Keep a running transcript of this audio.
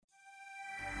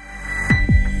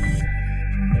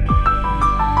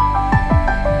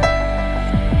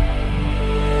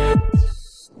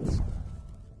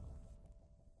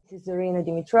is Zarina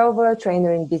Dimitrova,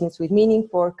 trainer in business with meaning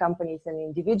for companies and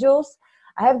individuals.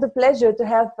 I have the pleasure to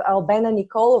have Albena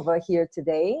Nikolova here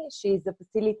today. She's a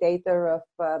facilitator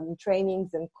of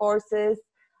trainings and courses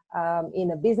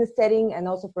in a business setting and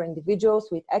also for individuals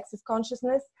with access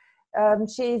consciousness.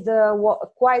 She's a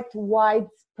quite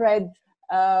widespread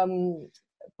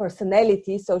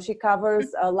personality, so she covers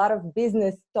a lot of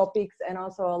business topics and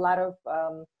also a lot of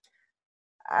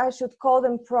I should call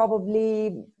them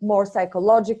probably more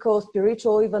psychological,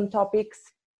 spiritual even topics.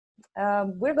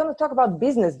 We're going to talk about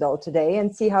business though today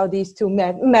and see how these two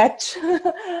match.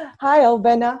 Hi,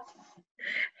 Albena.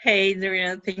 Hey,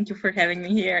 Zarina, thank you for having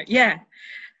me here. Yeah,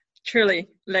 truly,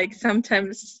 like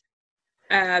sometimes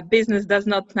business does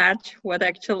not match what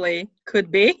actually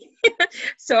could be.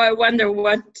 So I wonder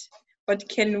what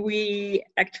can we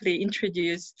actually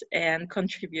introduce and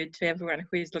contribute to everyone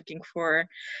who is looking for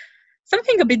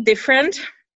something a bit different.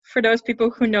 For those people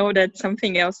who know that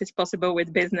something else is possible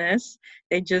with business,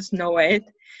 they just know it,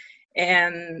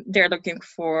 and they're looking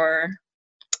for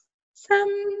some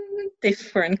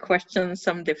different questions,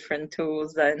 some different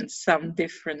tools, and some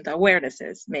different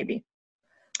awarenesses, maybe.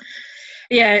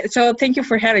 Yeah, so thank you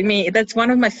for having me. That's one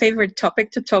of my favorite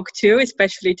topics to talk to,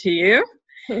 especially to you.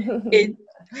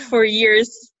 For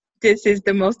years, this is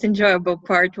the most enjoyable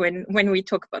part when we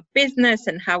talk about business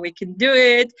and how we can do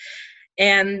it.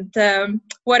 And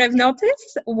what I've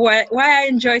noticed, why I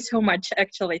enjoy so much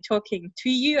actually talking to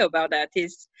you about that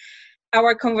is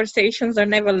our conversations are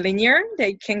never linear.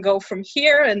 They can go from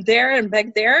here and there and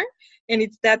back there. And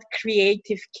it's that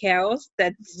creative chaos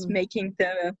that's making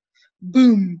the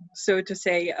boom, so to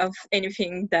say, of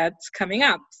anything that's coming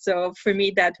up. So for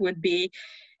me, that would be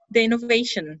the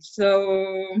innovation.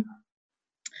 So,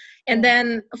 and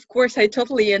then of course, I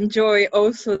totally enjoy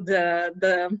also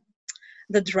the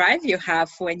drive you have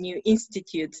when you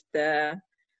institute the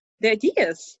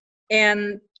ideas.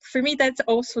 And for me, that's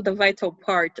also the vital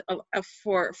part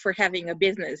for having a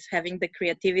business, having the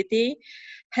creativity,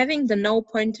 having the no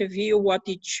point of view, what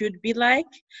it should be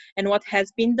like and what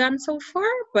has been done so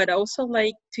far, but also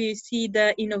like to see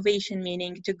the innovation,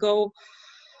 meaning to go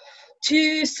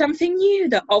to something new,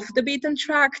 the off the beaten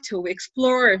track, to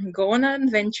explore, go on an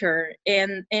adventure,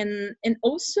 and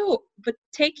also, but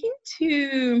taking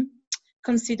to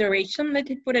consideration,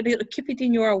 keep it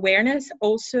in your awareness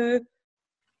also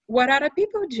what other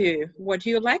people do, what do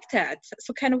you like that,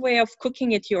 so kind of way of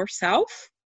cooking it yourself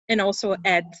and also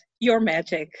add your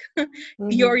magic,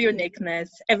 your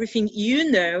uniqueness, everything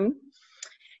you know,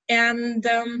 and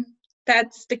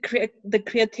that's the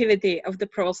creativity of the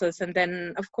process. And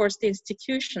then of course the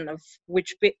institution of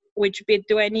which bit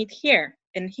do I need here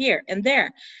and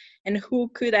there, and who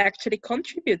could actually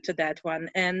contribute to that one.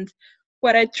 And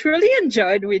what I truly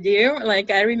enjoyed with you, like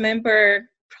I remember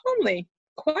probably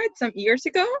quite some years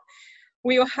ago,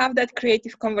 we will have that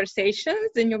creative conversations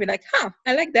and you'll be like,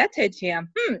 I like that idea.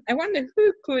 I wonder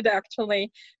who could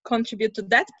actually contribute to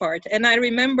that part. And I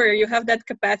remember you have that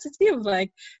capacity of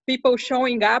like people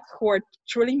showing up who are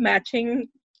truly matching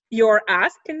your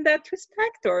ask in that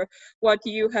respect or what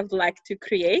you have liked to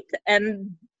create. And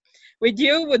with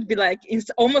you would be like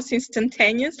almost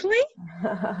instantaneously.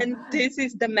 And this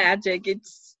is the magic.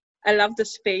 I love the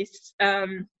space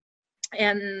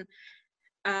and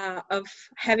of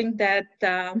having that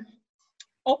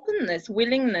openness,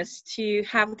 willingness to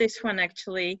have this one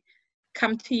actually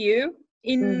come to you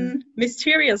in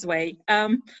mysterious way,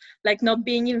 like not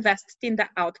being invested in the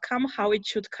outcome, how it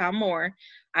should come, or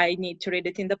I need to read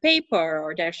it in the paper,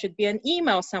 or there should be an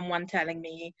email, someone telling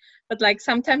me. But like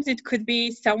sometimes it could be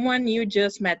someone you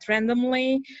just met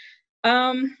randomly,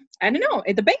 I don't know,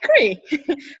 at the bakery,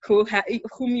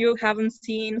 whom you haven't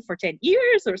seen for 10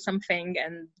 years or something,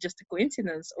 and just a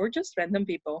coincidence, or just random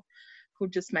people who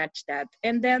just match that.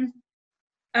 And then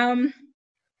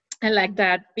I like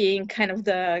that being kind of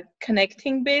the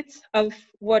connecting bit of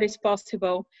what is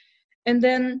possible. And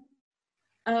then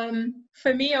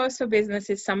for me also business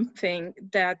is something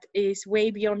that is way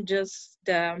beyond just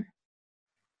the,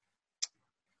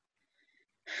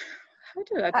 how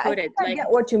do I put it? I get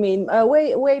what you mean.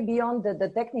 Way beyond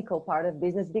the technical part of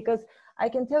business, because I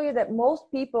can tell you that most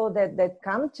people that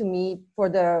come to me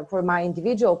for my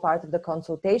individual part of the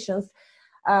consultations,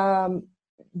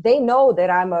 they know that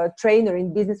I'm a trainer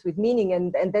in business with meaning,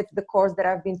 and that's the course that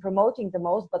I've been promoting the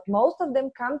most. But most of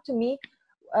them come to me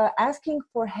asking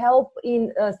for help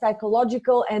in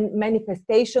psychological and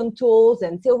manifestation tools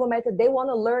and Silva method. They want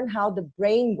to learn how the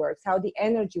brain works, how the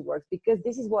energy works, because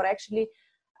this is what actually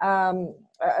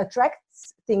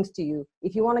attracts things to you.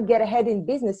 If you want to get ahead in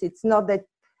business, it's not that,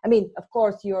 I mean, of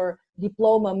course, your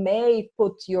diploma may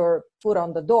put your foot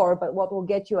on the door, but what will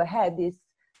get you ahead is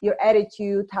your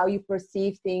attitude, how you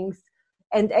perceive things,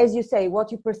 and as you say,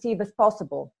 what you perceive as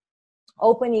possible,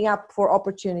 opening up for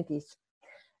opportunities.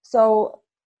 So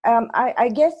I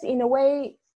guess in a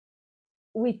way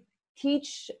we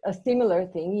teach a similar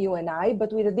thing, you and I,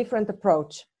 but with a different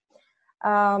approach.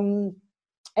 And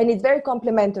it's very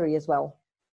complementary as well.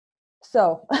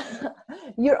 So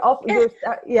you're off,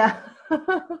 yeah.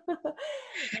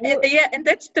 Yeah, and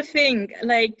that's the thing,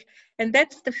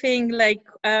 like,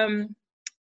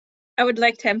 I would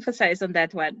like to emphasize on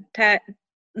that one,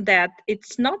 that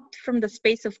it's not from the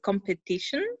space of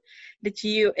competition that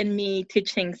you and me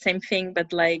teaching same thing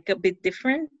but like a bit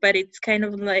different, but it's kind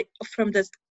of like from the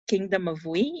kingdom of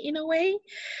we, in a way,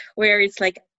 where it's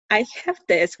like, I have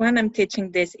this when I'm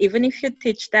teaching this, even if you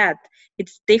teach that,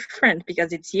 it's different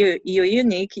because it's you're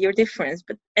unique, you're different.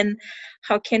 But and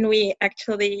how can we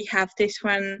actually have this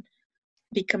one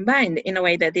be combined in a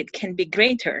way that it can be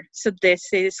greater? So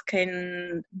this is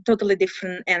totally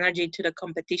different energy to the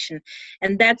competition,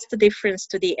 and that's the difference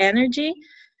to the energy.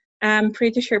 I'm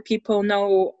pretty sure people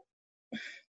know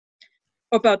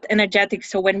about energetics.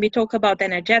 So when we talk about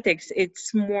energetics,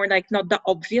 it's more like not the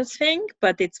obvious thing,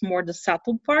 but it's more the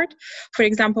subtle part. For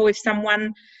example, if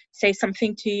someone says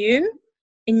something to you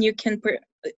and you can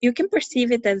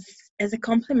perceive it as a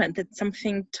compliment, it's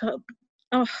something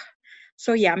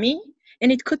so yummy. And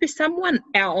it could be someone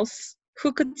else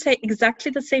who could say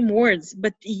exactly the same words,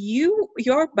 but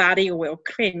your body will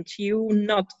cringe. You will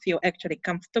not feel actually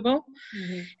comfortable.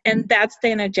 Mm-hmm. And that's the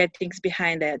energetics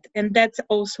behind it. And that's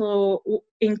also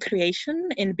in creation,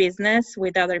 in business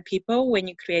with other people. When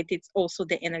you create, it's also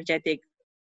the energetic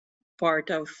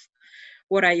part of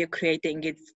what are you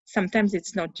creating. Sometimes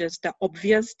it's not just the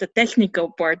obvious, the technical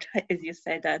part, as you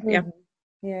said that. Mm-hmm.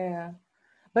 Yeah.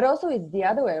 But also it's the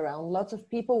other way around. Lots of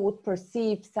people would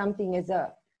perceive something as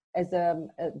a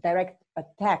direct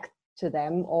attack to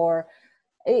them, or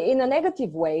in a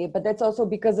negative way. But that's also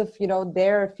because of,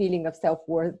 their feeling of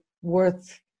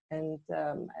worth and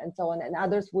so on. And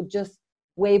others would just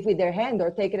wave with their hand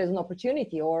or take it as an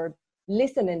opportunity or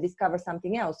listen and discover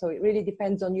something else. So it really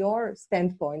depends on your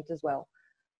standpoint as well.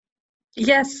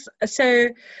 Yes. So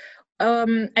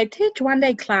I teach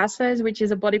one-day classes, which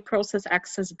is a body process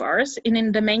access bars. And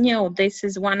in the manual, this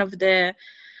is one of the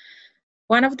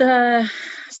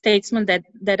statements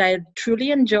that I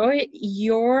truly enjoy.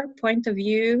 Your point of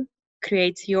view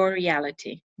creates your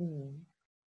reality.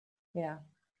 Yeah.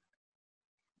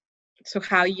 So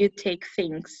how you take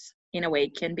things in a way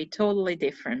can be totally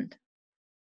different.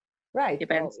 Right.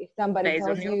 Depends. Well, if somebody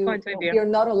tells you you're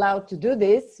not allowed to do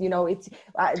this, it's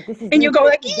this is. And you go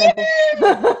like,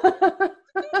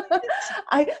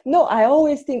 I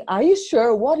always think, are you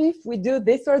sure? What if we do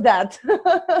this or that?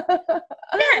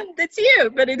 Yeah, that's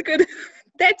you, but it could.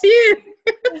 That's you.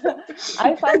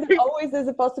 I find it always as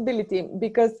a possibility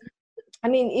because, I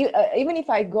mean, even if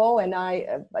I go and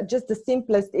just the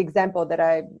simplest example that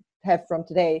I have from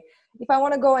today, if I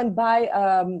want to go and buy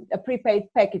a prepaid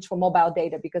package for mobile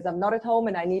data because I'm not at home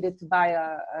and I needed to buy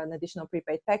an additional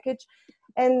prepaid package.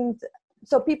 And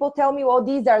so people tell me, well,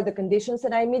 these are the conditions.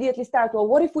 And I immediately start, well,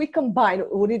 what if we combine?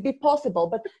 Would it be possible?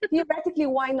 But theoretically,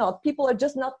 why not? People are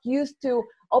just not used to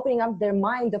opening up their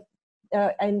mind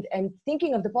and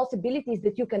thinking of the possibilities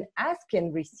that you can ask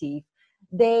and receive.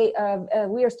 We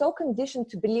are so conditioned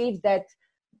to believe that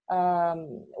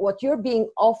what you're being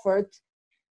offered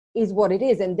is what it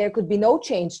is, and there could be no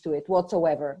change to it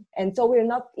whatsoever. And so we're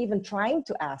not even trying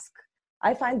to ask.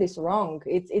 I find this wrong.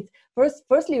 It's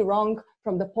firstly wrong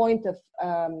from the point of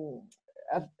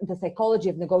the psychology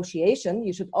of negotiation.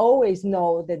 You should always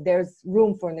know that there's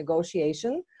room for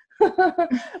negotiation.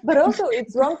 But also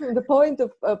it's wrong from the point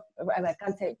of I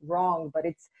can't say wrong, but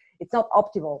it's not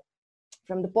optimal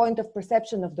from the point of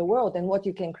perception of the world and what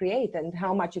you can create and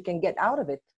how much you can get out of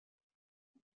it.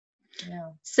 Yeah.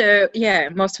 So yeah,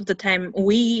 most of the time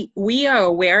we are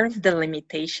aware of the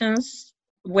limitations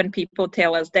when people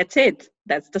tell us that's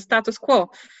the status quo.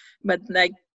 But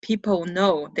like people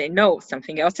they know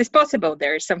something else is possible.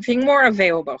 There is something more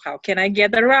available. How can I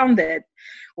get around it?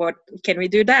 What can we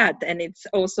do that? And it's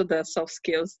also the soft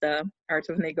skills, the art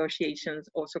of negotiations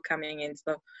also coming in.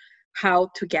 So how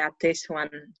to get this one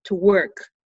to work.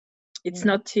 It's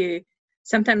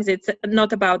sometimes it's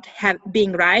not about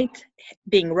being right,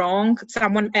 being wrong,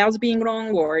 someone else being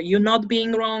wrong, or you not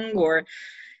being wrong, or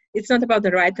it's not about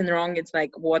the right and wrong. It's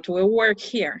like what will work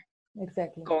here.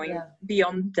 Exactly. Going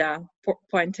beyond the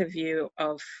point of view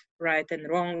of right and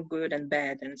wrong, good and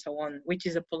bad, and so on, which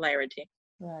is a polarity.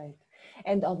 Right.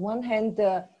 And on one hand,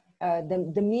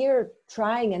 the mere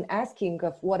trying and asking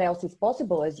of what else is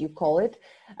possible, as you call it,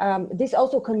 this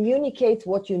also communicates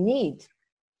what you need.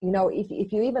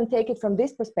 if you even take it from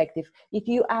this perspective, if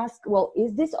you ask, well,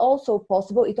 is this also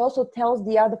possible, it also tells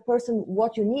the other person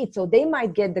what you need. So they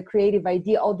might get the creative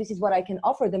idea, oh, this is what I can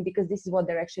offer them because this is what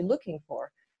they're actually looking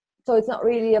for. So it's not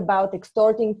really about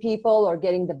extorting people or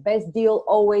getting the best deal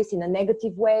always in a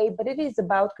negative way, but it is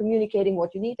about communicating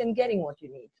what you need and getting what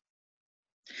you need.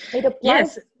 It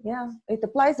applies, it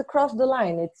applies across the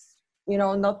line. It's,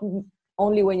 not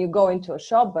only when you go into a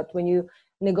shop, but when you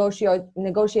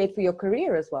negotiate for your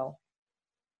career as well.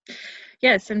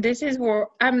 Yes, and this is where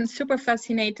I'm super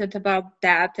fascinated about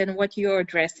that and what you're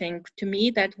addressing. To me,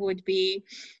 that would be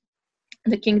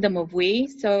the kingdom of we.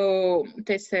 So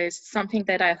this is something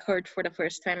that I heard for the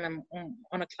first time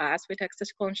on a class with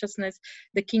Access Consciousness,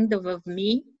 the kingdom of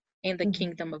me and the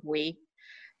kingdom of we.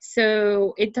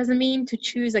 So it doesn't mean to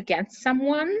choose against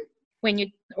someone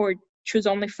or choose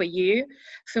only for you.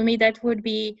 For me, that would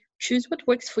be choose what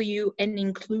works for you and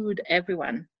include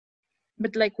everyone.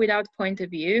 But like without point of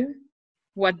view,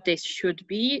 what this should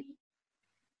be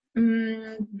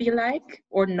like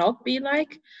or not be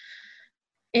like.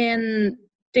 And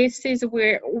this is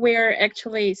where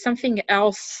actually something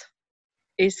else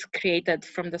is created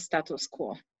from the status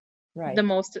quo. Right. The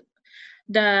most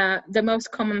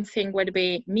common thing would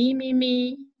be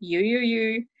me,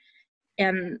 you.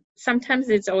 And sometimes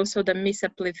it's also the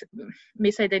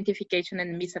misidentification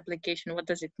and misapplication. What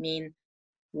does it mean?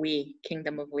 We,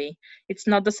 kingdom of we. It's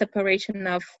not the separation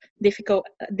of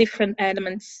different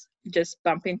elements just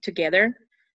bumping together,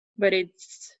 but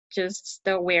it's just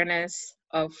the awareness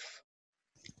of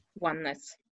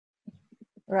oneness.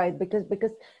 Right,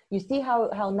 because you see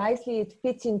how nicely it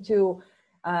fits into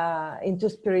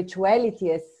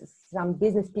spirituality, as some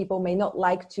business people may not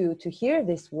like to hear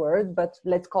this word, but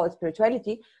let's call it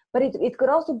spirituality. But it could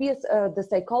also be the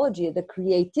psychology, the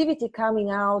creativity coming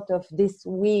out of this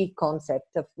we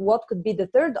concept of what could be the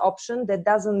third option that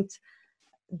doesn't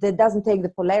take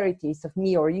the polarities of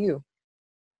me or you.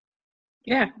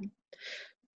 Yeah,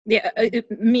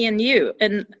 me and you,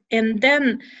 and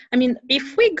then I mean,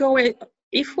 if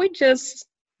we just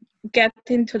get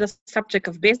into the subject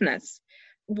of business,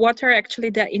 what are actually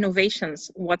the innovations?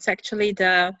 What's actually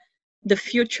the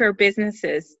future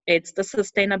businesses? It's the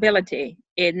sustainability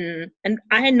and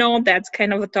I know that's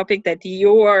kind of a topic that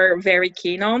you are very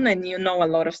keen on and you know a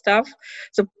lot of stuff,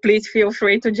 so please feel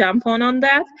free to jump on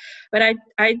that. But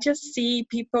I just see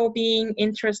people being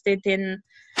interested in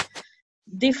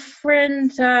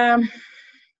different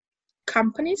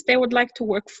companies they would like to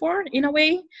work for in a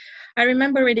way. I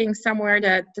remember reading somewhere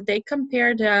that they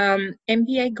compared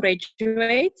MBA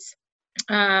graduates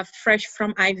fresh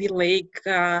from Ivy League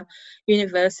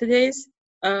universities,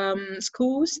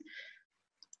 schools,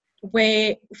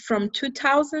 way from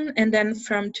 2000 and then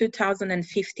from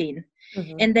 2015.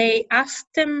 And they asked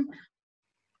them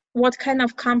what kind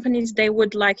of companies they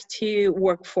would like to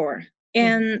work for,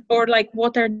 and or like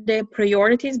what are their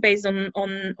priorities based on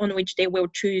which they will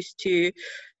choose to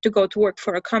go to work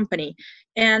for a company.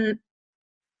 And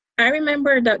I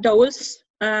remember that those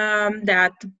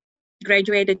that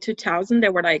graduated 2000, they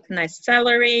were like nice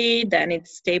salary, then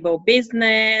it's stable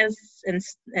business and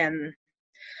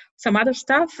some other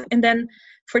stuff. And then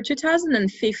for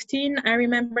 2015, I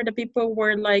remember the people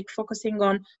were like focusing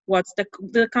on what's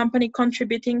the company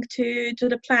contributing to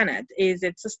the planet. Is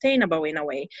it sustainable in a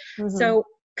way? So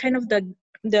kind of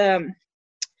the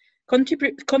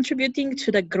contributing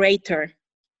to the greater.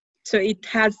 So it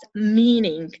has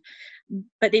meaning,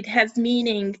 but it has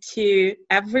meaning to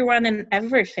everyone and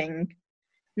everything.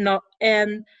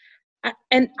 And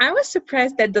I was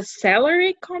surprised that the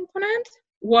salary component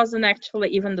wasn't actually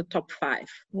even the top 5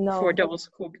 for those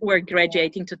who were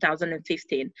graduating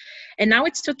 2015. And now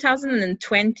it's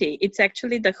 2020. It's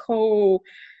actually the whole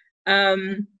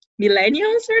millennials,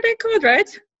 are they called,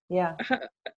 right? Yeah.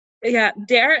 Yeah,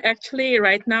 they're actually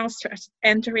right now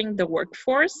entering the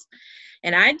workforce.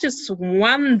 And I just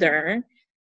wonder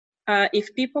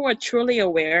if people are truly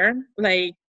aware,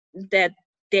 like, that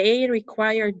they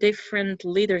require different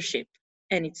leadership,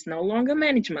 and it's no longer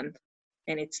management,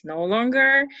 and it's no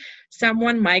longer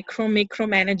someone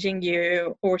micromanaging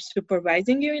you or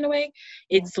supervising you in a way.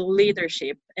 It's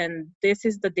leadership, and this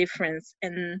is the difference.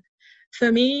 And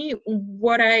for me,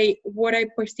 what I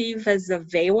perceive as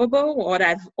available, what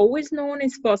I've always known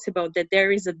is possible, that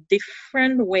there is a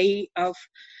different way of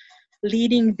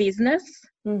leading business.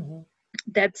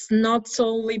 That's not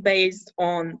solely based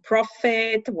on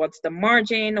profit, what's the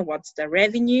margin, what's the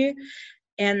revenue.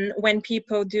 And when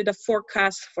people do the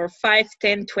forecast for 5,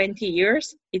 10, 20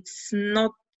 years, it's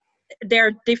not, there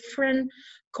are different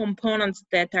components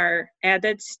that are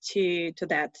added to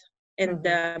that. And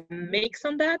the mix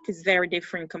on that is very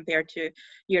different compared to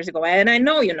years ago. And I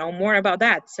know you know more about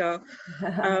that. So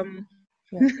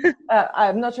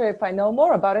I'm not sure if I know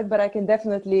more about it, but I can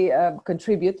definitely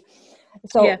contribute.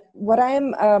 So yeah. what I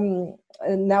am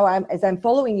now, as I'm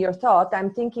following your thought,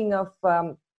 I'm thinking of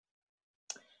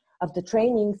the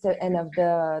trainings and of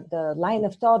the line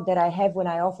of thought that I have when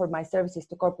I offer my services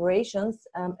to corporations.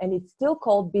 And it's still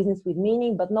called Business with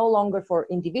Meaning, but no longer for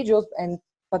individuals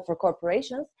but for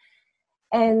corporations.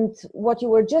 And what you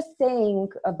were just saying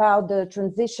about the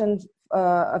transition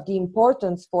of the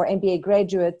importance for MBA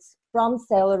graduates from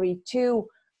salary to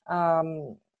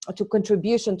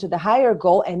contribution to the higher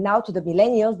goal, and now to the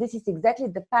millennials, this is exactly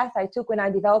the path I took when I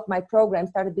developed my program,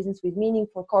 Started Business with Meaning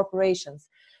for corporations.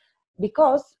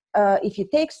 Because if you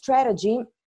take strategy,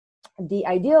 the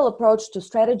ideal approach to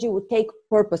strategy would take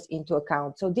purpose into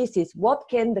account. So this is what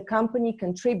can the company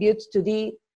contribute to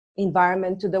the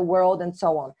environment, to the world, and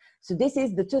so on. So this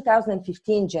is the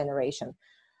 2015 generation.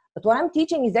 But what I'm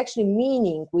teaching is actually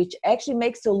meaning, which actually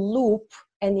makes a loop,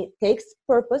 and it takes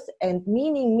purpose, and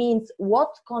meaning means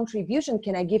what contribution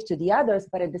can I give to the others,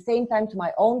 but at the same time to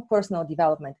my own personal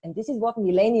development. And this is what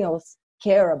millennials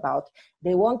care about.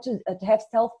 They want to have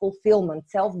self-fulfillment,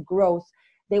 self-growth.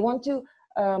 They want to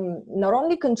not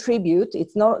only contribute,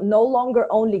 it's no longer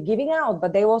only giving out,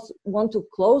 but they also want to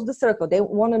close the circle. They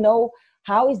want to know,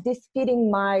 how is this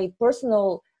fitting my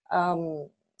personal,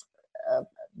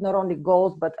 not only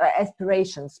goals, but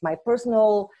aspirations, my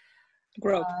personal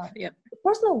growth.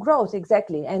 Personal growth,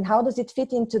 exactly. And how does it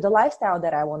fit into the lifestyle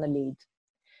that I want to lead?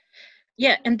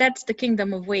 Yeah, and that's the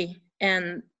kingdom of we.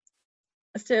 And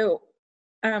so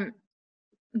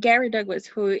Gary Douglas,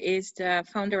 who is the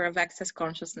founder of Access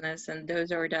Consciousness, and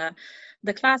those are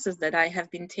the classes that I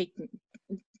have been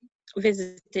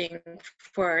visiting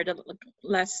for the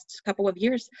last couple of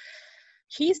years,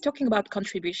 he is talking about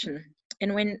contribution.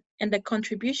 And the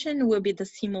contribution will be the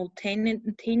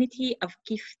simultaneity of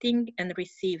gifting and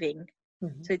receiving.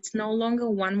 So it's no longer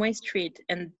one-way street.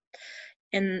 And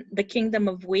the kingdom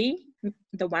of we,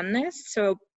 the oneness.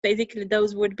 So basically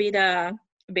those would be the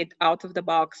a bit out of the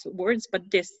box words, but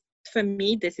this, for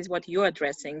me, this is what you're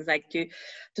addressing, is like to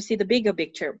see the bigger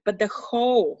picture, but the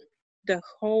whole,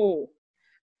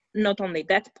 not only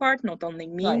that part, not only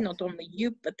me, right, not only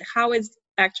you, but how is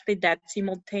actually that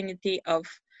simultaneity of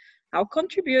I'll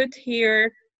contribute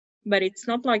here, but it's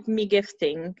not like me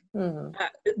gifting,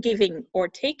 giving or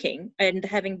taking and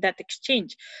having that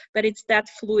exchange, but it's that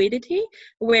fluidity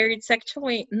where it's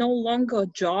actually no longer a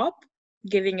job,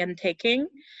 giving and taking,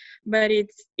 but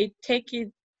it's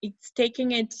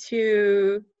taking it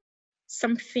to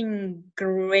something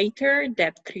greater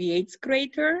that creates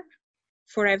greater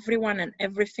for everyone and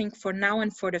everything, for now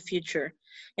and for the future.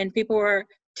 And people are,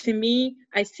 to me,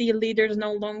 I see leaders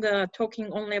no longer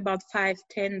talking only about 5,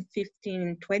 10,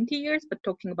 15, 20 years, but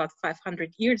talking about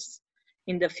 500 years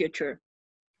in the future.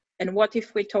 And what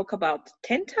if we talk about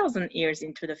 10,000 years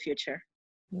into the future?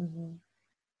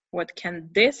 What can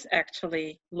this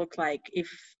actually look like if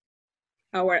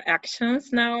our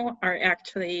actions now are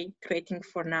actually creating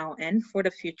for now and for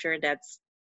the future? That's,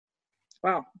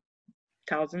 wow,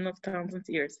 thousands of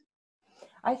years.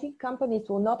 I think companies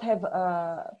will not have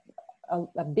a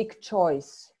big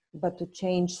choice but to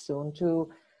change soon,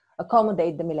 to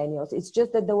accommodate the millennials. It's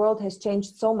just that the world has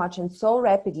changed so much and so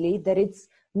rapidly that it's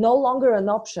no longer an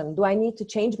option. Do I need to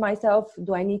change myself?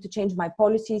 Do I need to change my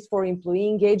policies for employee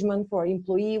engagement, for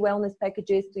employee wellness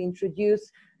packages, to introduce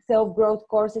self-growth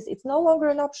courses? It's no longer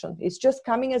an option. It's just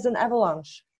coming as an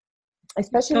avalanche.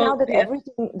 Especially now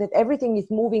that everything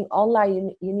is moving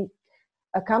online,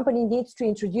 a company needs to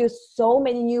introduce so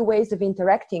many new ways of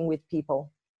interacting with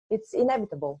people. It's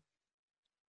inevitable.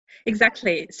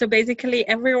 Exactly. So basically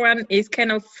everyone is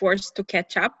kind of forced to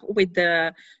catch up with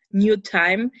the new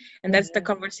time. And that's the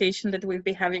conversation that we'll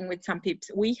be having with some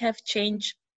people. We have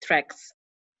changed tracks.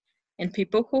 And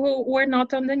people who were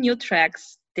not on the new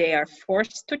tracks, they are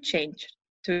forced to change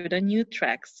to the new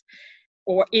tracks.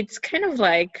 Or it's kind of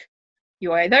like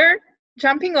you're either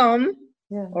jumping on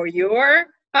or you're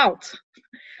out.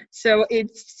 So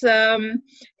it's and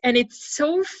it's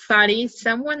so funny.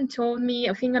 Someone told me,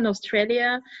 I think in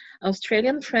Australian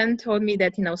friend told me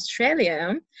that in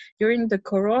Australia during the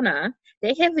corona,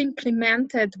 they have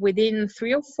implemented within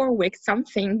 3 or 4 weeks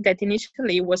something that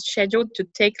initially was scheduled to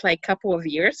take like a couple of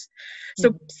years.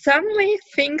 So suddenly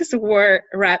things were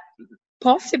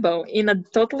possible in a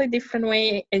totally different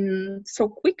way and so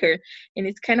quicker. And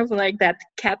it's kind of like that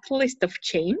catalyst of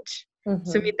change.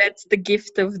 So me, that's the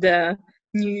gift of the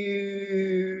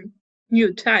new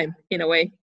time, in a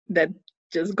way, that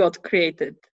just got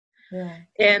created.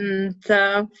 And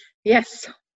yes,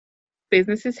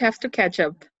 businesses have to catch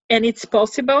up, and it's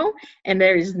possible, and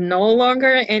there is no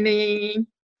longer any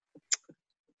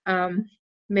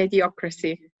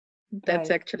mediocrity that's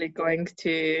Right. actually going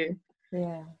to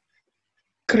Yeah.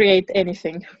 create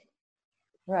anything.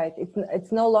 Right.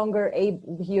 It's no longer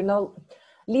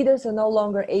leaders are no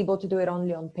longer able to do it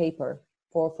only on paper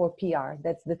for PR.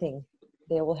 That's the thing.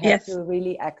 They will have Yes, to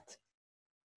really act.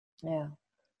 Yeah.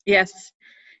 yes,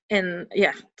 and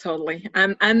yeah, totally.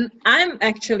 I'm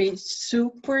actually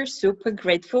super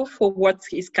grateful for what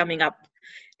is coming up,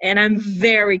 and I'm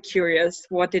very curious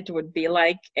what it would be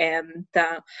like, and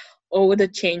all the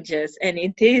changes, and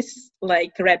it is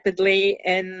like rapidly,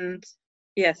 and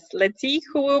yes, let's see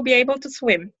who will be able to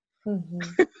swim. Mhm.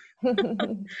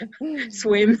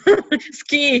 Swim,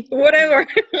 ski, whatever.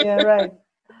 Yeah, right.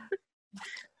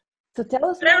 So tell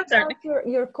us more I'm sorry. about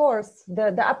your course,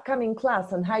 the upcoming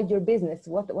class on Hide Your Business.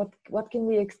 What can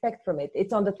we expect from it?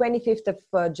 It's on the 25th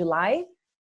of July.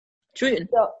 June.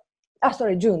 So,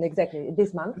 sorry, June, exactly,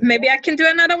 this month. Maybe I can do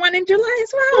another one in July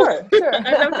as well. Sure, sure.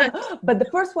 I love that. But the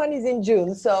first one is in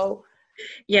June, so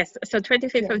Yes, so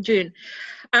 25th yeah. of June.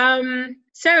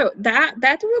 So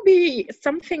that will be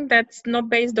something that's not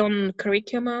based on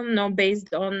curriculum, not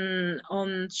based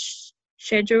on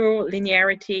schedule,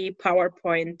 linearity,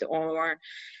 PowerPoint, or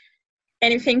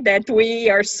anything that we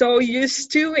are so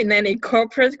used to in any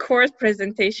corporate course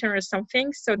presentation or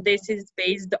something. So this is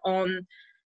based on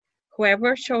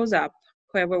whoever shows up,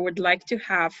 whoever would like to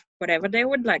have whatever they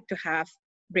would like to have.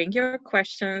 Bring your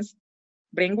questions,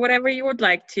 bring whatever you would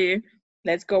like to.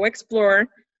 Let's go explore.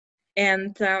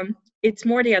 And it's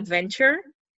more the adventure,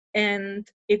 and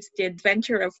it's the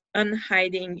adventure of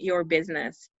unhiding your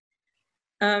business.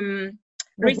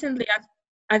 Recently,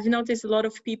 I've noticed a lot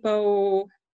of people.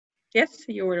 Yes,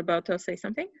 you were about to say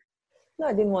something. No,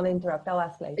 I didn't want to interrupt. I'll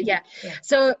ask later. Yeah. Yeah.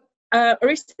 So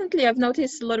recently, I've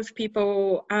noticed a lot of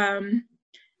people,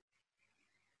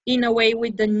 in a way,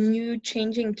 with the new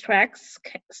changing tracks,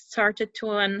 started to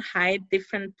unhide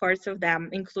different parts of them,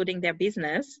 including their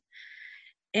business.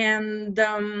 And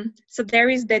so there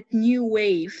is that new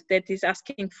wave that is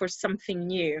asking for something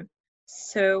new.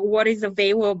 So what is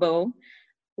available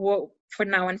for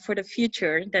now and for the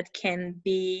future that can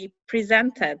be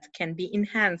presented, can be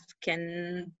enhanced,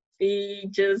 can be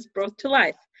just brought to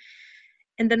life?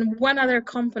 And then one other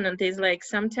component is like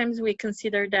sometimes we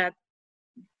consider that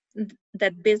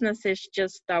business is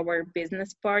just our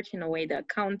business part, in a way, the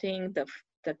accounting, the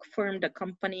firm, the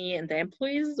company, and the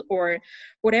employees, or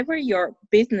whatever your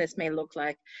business may look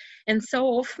like. And so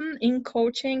often in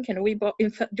coaching, and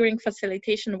during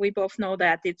facilitation, we both know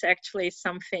that it's actually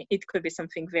something, it could be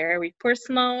something very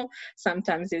personal,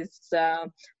 sometimes it's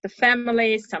the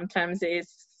family, sometimes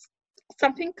it's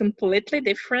something completely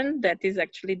different that is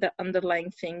actually the underlying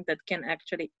thing that can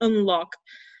actually unlock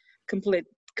complete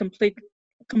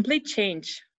complete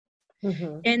change.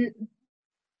 Mm-hmm. And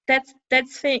that's the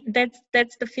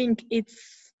thing.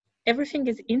 It's everything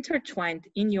is intertwined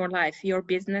in your life, your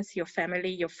business, your family,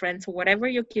 your friends. Whatever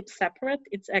you keep separate,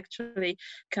 it's actually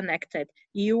connected.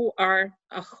 You are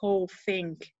a whole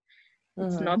thing.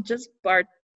 It's Mm-hmm. not just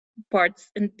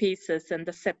parts and pieces, and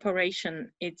the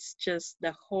separation, it's just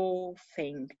the whole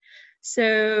thing.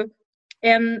 So,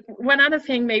 and one other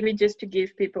thing, maybe just to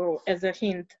give people as a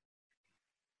hint,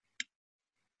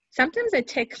 sometimes I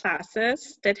take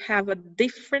classes that have a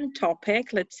different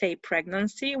topic, let's say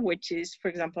pregnancy, which is, for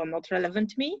example, not relevant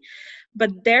to me,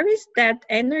 but there is that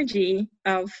energy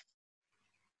of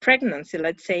pregnancy,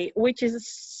 let's say, which is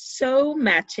so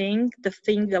matching the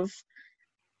thing of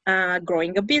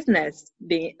growing a business,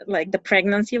 like the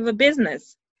pregnancy of a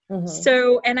business. Mm-hmm.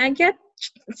 So, and I get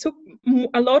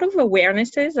a lot of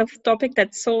awarenesses of topic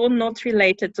that's so not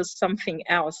related to something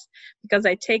else, because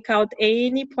I take out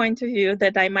any point of view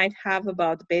that I might have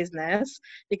about business,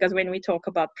 because when we talk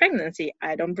about pregnancy,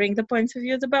 I don't bring the points of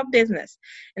views about business.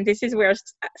 And this is where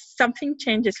something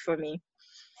changes for me.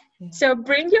 Yeah. So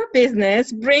bring your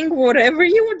business, bring whatever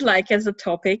you would like as a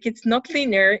topic. It's not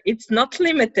linear, it's not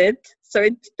limited. So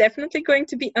it's definitely going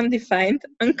to be undefined,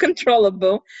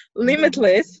 uncontrollable,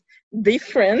 limitless,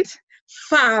 different,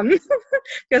 fun,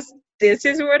 because this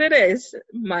is what it is.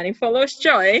 Money follows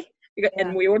joy,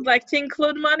 and we would like to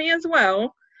include money as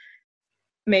well.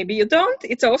 Maybe you don't,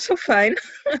 it's also fine.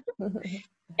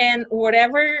 And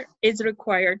whatever is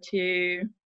required to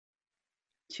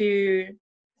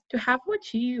have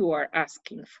what you are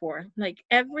asking for. Like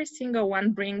every single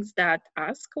one brings that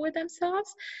ask with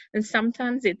themselves, and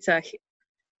sometimes it's a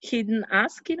hidden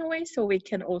ask in a way, so we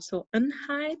can also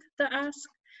unhide the ask.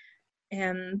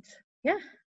 And yeah,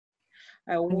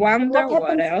 I wonder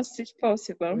what else is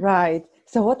possible. Right.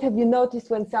 So what have you noticed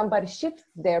when somebody shifts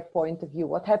their point of view?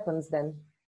 What happens then?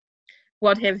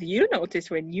 What have you noticed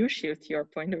when you shift your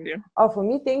point of view? Oh, for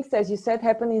me, things, as you said,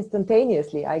 happen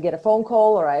instantaneously. I get a phone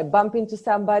call or I bump into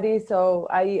somebody. So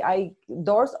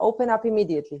doors open up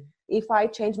immediately. If I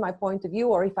change my point of view,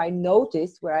 or if I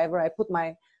notice, wherever I put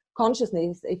my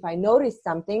consciousness, if I notice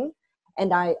something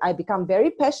and I become very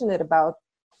passionate about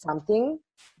something,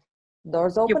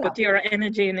 doors open up. You put your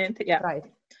energy in it. Yeah. Right.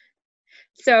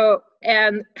 So,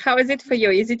 and how is it for you?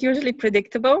 Is it usually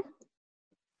predictable?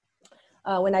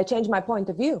 When I change my point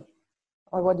of view,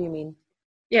 or what do you mean?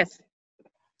 Yes.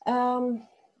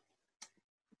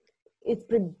 It's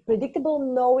predictable,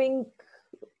 knowing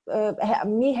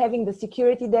me having the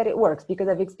security that it works, because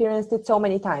I've experienced it so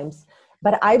many times.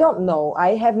 But I don't know. I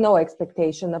have no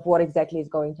expectation of what exactly is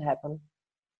going to happen.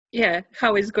 Yeah,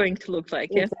 how it's going to look like.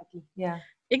 Yeah. Exactly. Yeah.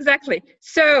 Exactly.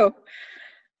 So,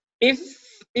 if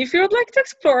you would like to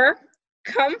explore,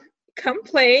 come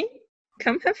play,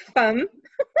 come have fun.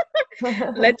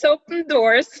 Let's open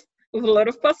doors with a lot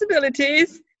of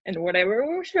possibilities, and whatever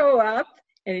will show up,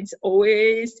 and it's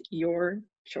always your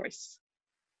choice.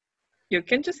 You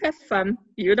can just have fun.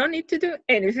 You don't need to do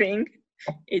anything.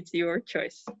 It's your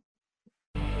choice.